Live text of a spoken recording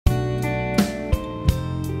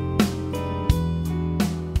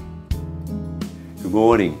Good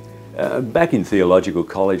morning. Back in theological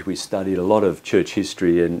college we studied a lot of church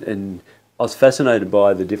history and I was fascinated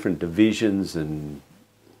by the different divisions and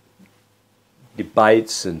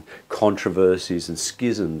debates and controversies and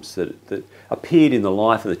schisms that appeared in the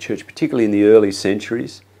life of the church, particularly in the early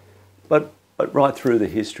centuries, but right through the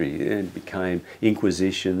history, and became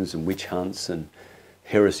inquisitions and witch hunts and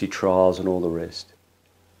heresy trials and all the rest.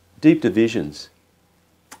 Deep divisions,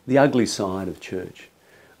 the ugly side of church.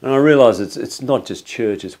 And I realise it's not just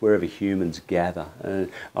church, it's wherever humans gather.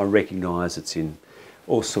 And I recognise it's in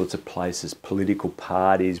all sorts of places. Political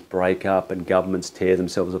parties break up and governments tear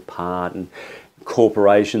themselves apart, and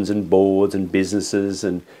corporations and boards and businesses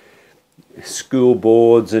and school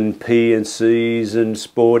boards and P&Cs and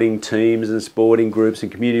sporting teams and sporting groups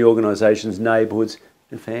and community organisations, neighbourhoods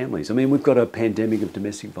and families. I mean, we've got a pandemic of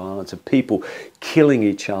domestic violence, of people killing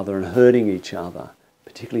each other and hurting each other,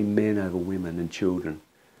 particularly men over women and children.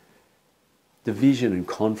 Division and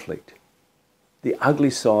conflict. The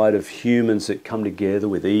ugly side of humans that come together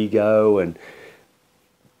with ego and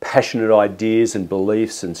passionate ideas and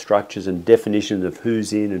beliefs and structures and definitions of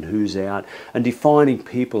who's in and who's out, and defining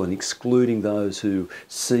people and excluding those who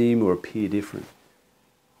seem or appear different.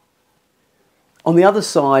 On the other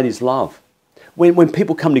side is love. When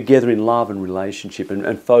people come together in love and relationship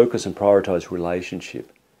and focus and prioritise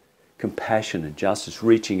relationship, compassion and justice,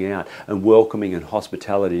 reaching out and welcoming and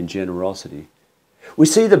hospitality and generosity. We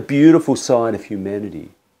see the beautiful side of humanity.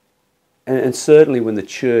 And certainly when the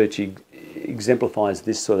church exemplifies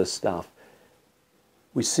this sort of stuff,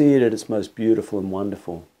 we see it at its most beautiful and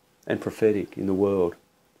wonderful and prophetic in the world.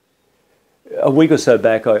 A week or so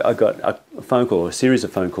back, I got a phone call, a series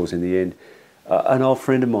of phone calls in the end. An old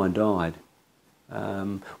friend of mine died.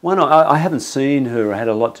 I haven't seen her or had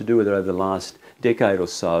a lot to do with her over the last decade or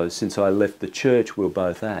so since I left the church we were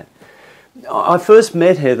both at. I first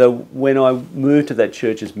met Heather when I moved to that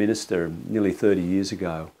church as minister nearly 30 years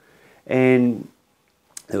ago. And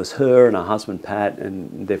there was her and her husband Pat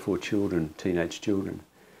and their 4 children, teenage children.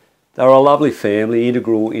 They were a lovely family,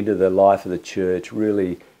 integral into the life of the church,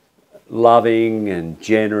 really loving and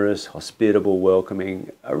generous, hospitable,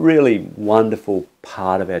 welcoming, a really wonderful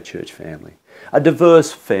part of our church family. A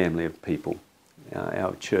diverse family of people,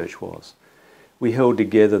 our church was. We held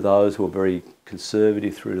together those who were very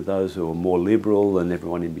conservative through to those who were more liberal and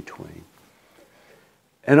everyone in between.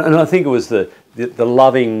 And I think it was the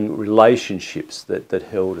loving relationships that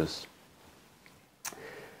held us.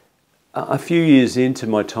 A few years into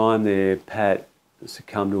my time there, Pat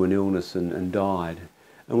succumbed to an illness and died.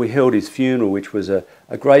 And we held his funeral, which was a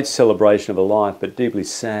great celebration of a life, but deeply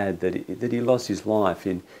sad that he lost his life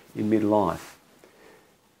in midlife.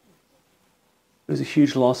 It was a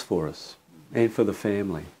huge loss for us and for the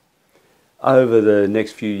family. Over the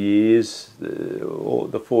next few years,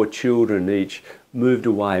 the 4 children each moved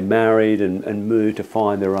away, married and moved to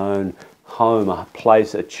find their own home, a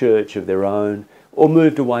place, a church of their own, or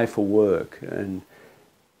moved away for work. And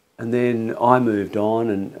then I moved on,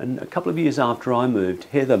 and a couple of years after I moved,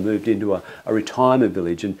 Heather moved into a retirement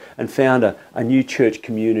village and found a new church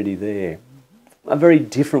community there. A very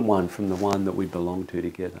different one from the one that we belonged to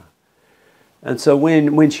together. And so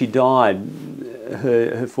when she died,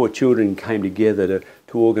 her 4 children came together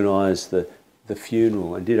to organise the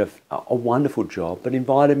funeral and did a wonderful job, but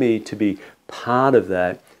invited me to be part of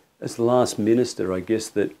that as the last minister, I guess,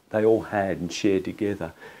 that they all had and shared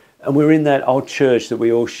together. And we were in that old church that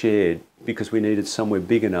we all shared because we needed somewhere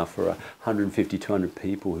big enough for 150, 200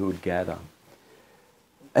 people who would gather.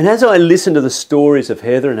 And as I listened to the stories of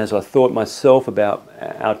Heather and as I thought myself about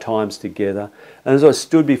our times together, and as I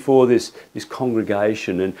stood before this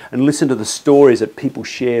congregation and listened to the stories that people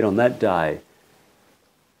shared on that day,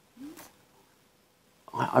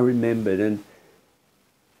 I remembered. And,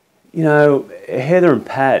 you know, Heather and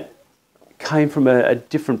Pat came from a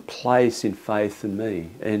different place in faith than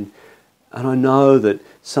me. And I know that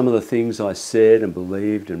some of the things I said and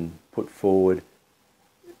believed and put forward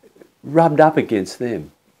rubbed up against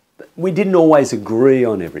them. We didn't always agree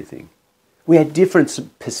on everything. We had different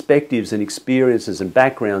perspectives and experiences and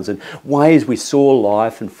backgrounds and ways we saw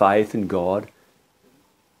life and faith and God.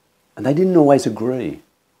 And they didn't always agree.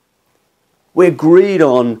 We agreed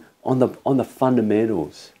on the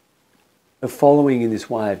fundamentals of following in this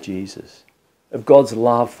way of Jesus, of God's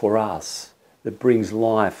love for us that brings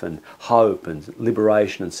life and hope and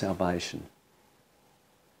liberation and salvation.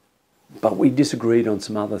 But we disagreed on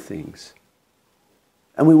some other things.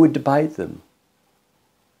 And we would debate them.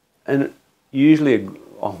 And usually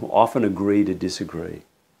often agree to disagree.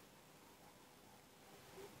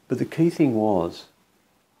 But the key thing was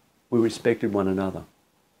we respected one another.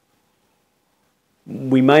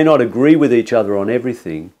 We may not agree with each other on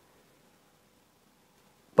everything,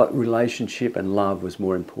 but relationship and love was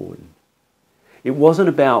more important. It wasn't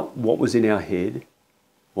about what was in our head,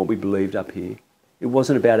 what we believed up here. It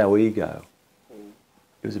wasn't about our ego.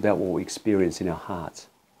 It was about what we experienced in our hearts.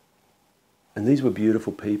 And these were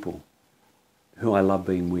beautiful people who I love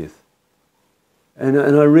being with. And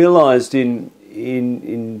I realised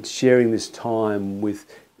in sharing this time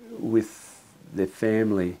with their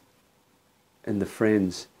family and the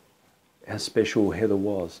friends how special Heather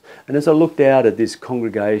was. And as I looked out at this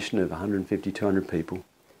congregation of 150, 200 people,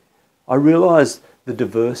 I realised the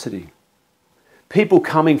diversity. People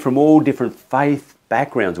coming from all different faith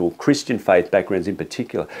backgrounds, or Christian faith backgrounds in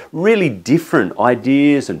particular, really different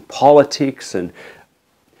ideas and politics, and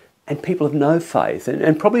people of no faith,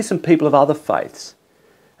 and probably some people of other faiths,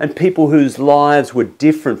 and people whose lives were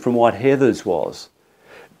different from what Heather's was.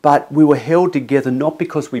 But we were held together not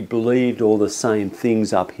because we believed all the same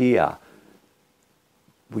things up here.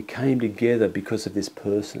 We came together because of this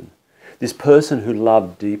person who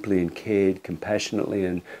loved deeply and cared compassionately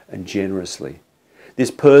and generously. This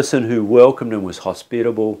person who welcomed and was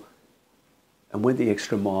hospitable and went the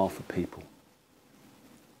extra mile for people.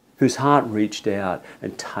 Whose heart reached out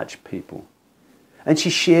and touched people. And she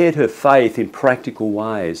shared her faith in practical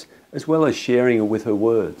ways, as well as sharing it with her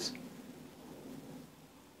words.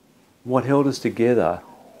 What held us together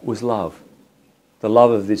was love. The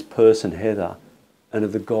love of this person, Heather, and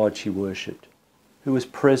of the God she worshipped, who was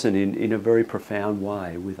present in a very profound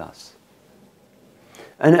way with us.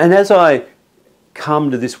 And as I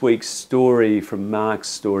come to this week's story from Mark's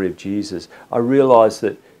story of Jesus, I realise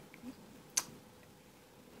that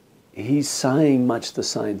he's saying much the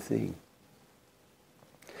same thing.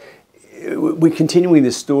 We're continuing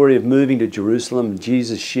this story of moving to Jerusalem,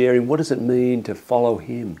 Jesus sharing what does it mean to follow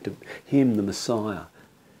him, the Messiah.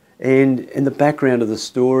 And the background of the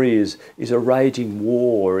story is a raging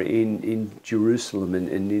war in Jerusalem and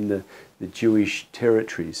in the Jewish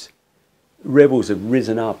territories. Rebels have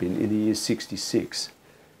risen up in the year 66,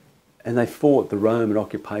 and they fought the Roman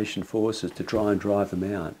occupation forces to try and drive them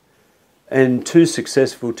out. And two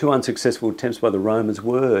unsuccessful attempts by the Romans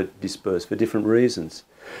were dispersed for different reasons.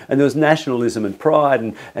 And there was nationalism and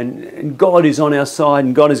pride, and God is on our side,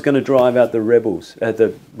 and God is going to drive out the rebels,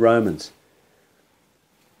 the Romans.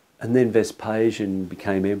 And then Vespasian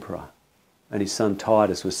became emperor, and his son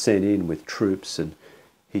Titus was sent in with troops, and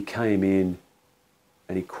he came in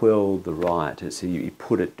and he quelled the riot as he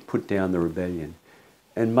put down the rebellion.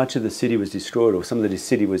 And much of the city was destroyed, or some of the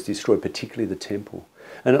city was destroyed, particularly the temple.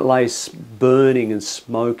 And it lay burning and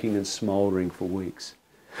smoking and smouldering for weeks.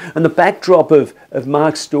 And the backdrop of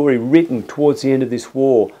Mark's story, written towards the end of this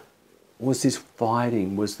war, was this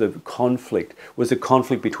fighting, was the conflict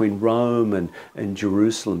between Rome and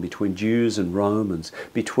Jerusalem, between Jews and Romans,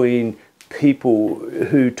 between people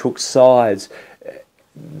who took sides.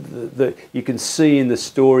 You can see in the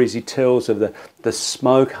stories he tells of the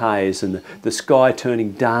smoke haze and the sky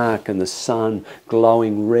turning dark and the sun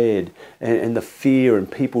glowing red, and the fear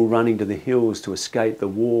and people running to the hills to escape the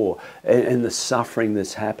war, and the suffering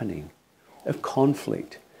that's happening, of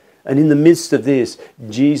conflict. And in the midst of this,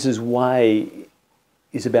 Jesus' way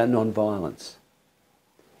is about non-violence.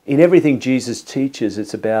 In everything Jesus teaches,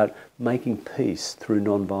 it's about making peace through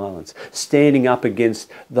non-violence, standing up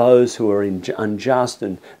against those who are unjust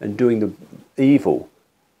and doing the evil,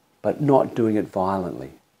 but not doing it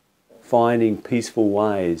violently, finding peaceful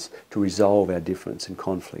ways to resolve our difference and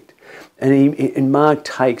conflict. And Mark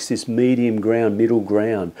takes this middle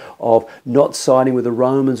ground of not siding with the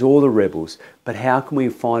Romans or the rebels, but how can we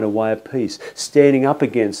find a way of peace, standing up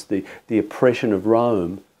against the oppression of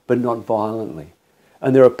Rome, but not violently.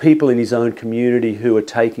 And there are people in his own community who are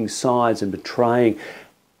taking sides and betraying.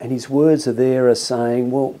 And his words are there as saying,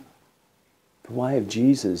 well, the way of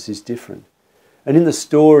Jesus is different. And in the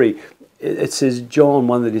story, it says John,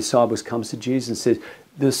 one of the disciples, comes to Jesus and says,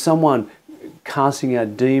 there's someone casting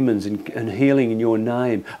out demons and healing in your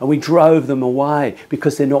name. And we drove them away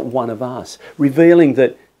because they're not one of us. Revealing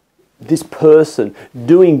that this person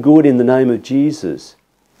doing good in the name of Jesus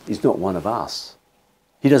is not one of us.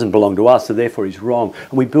 He doesn't belong to us, so therefore he's wrong.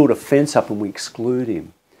 And we build a fence up and we exclude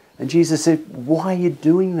him. And Jesus said, why are you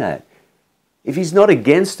doing that? If he's not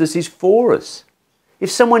against us, he's for us.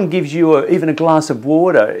 If someone gives you even a glass of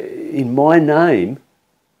water in my name,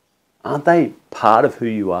 aren't they part of who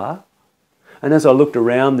you are? And as I looked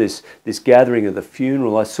around this gathering at the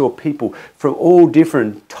funeral, I saw people from all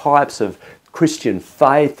different types of Christian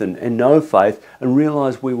faith and no faith, and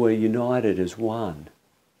realised we were united as one.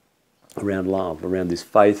 Around love, around this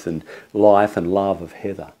faith and life and love of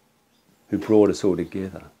Heather, who brought us all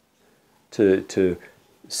together. to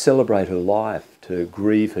celebrate her life, to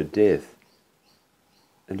grieve her death,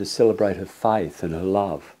 and to celebrate her faith and her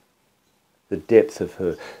love, the depth of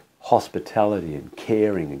her hospitality and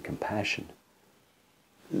caring and compassion.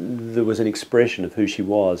 There was an expression of who she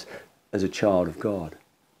was as a child of God.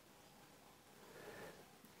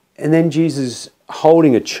 And then Jesus,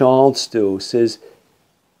 holding a child still, says,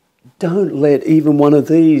 don't let even one of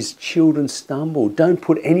these children stumble. Don't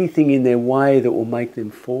put anything in their way that will make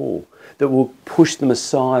them fall, that will push them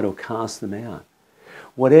aside or cast them out.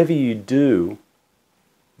 Whatever you do,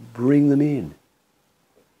 bring them in.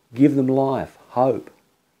 Give them life, hope.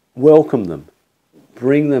 Welcome them.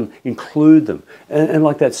 Bring them, include them. And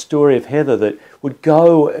like that story of Heather that would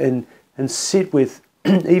go and sit with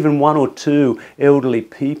even one or two elderly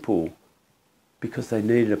people because they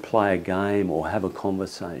needed to play a game or have a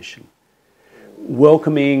conversation.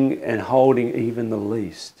 Welcoming and holding even the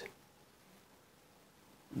least.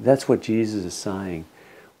 That's what Jesus is saying.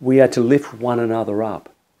 We are to lift one another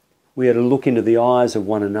up. We are to look into the eyes of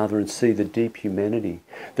one another and see the deep humanity,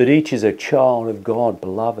 that each is a child of God,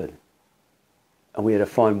 beloved. And we are to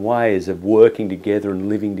find ways of working together and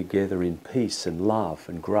living together in peace and love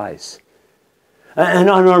and grace. And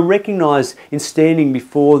I recognise in standing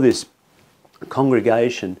before this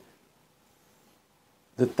congregation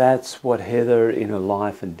that that's what Heather in her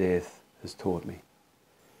life and death has taught me.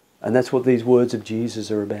 And that's what these words of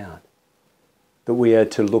Jesus are about. That we are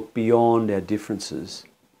to look beyond our differences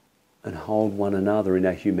and hold one another in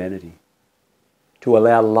our humanity. To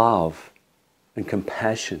allow love and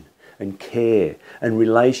compassion and care and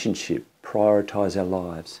relationship prioritise our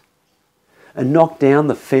lives. And knock down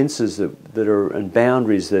the fences that are and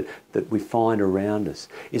boundaries that we find around us.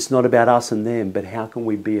 It's not about us and them, but how can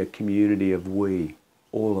we be a community of we,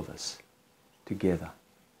 all of us, together?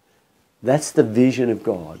 That's the vision of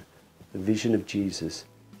God, the vision of Jesus,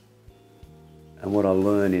 and what I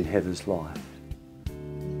learn in Heather's life.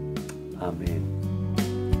 Amen.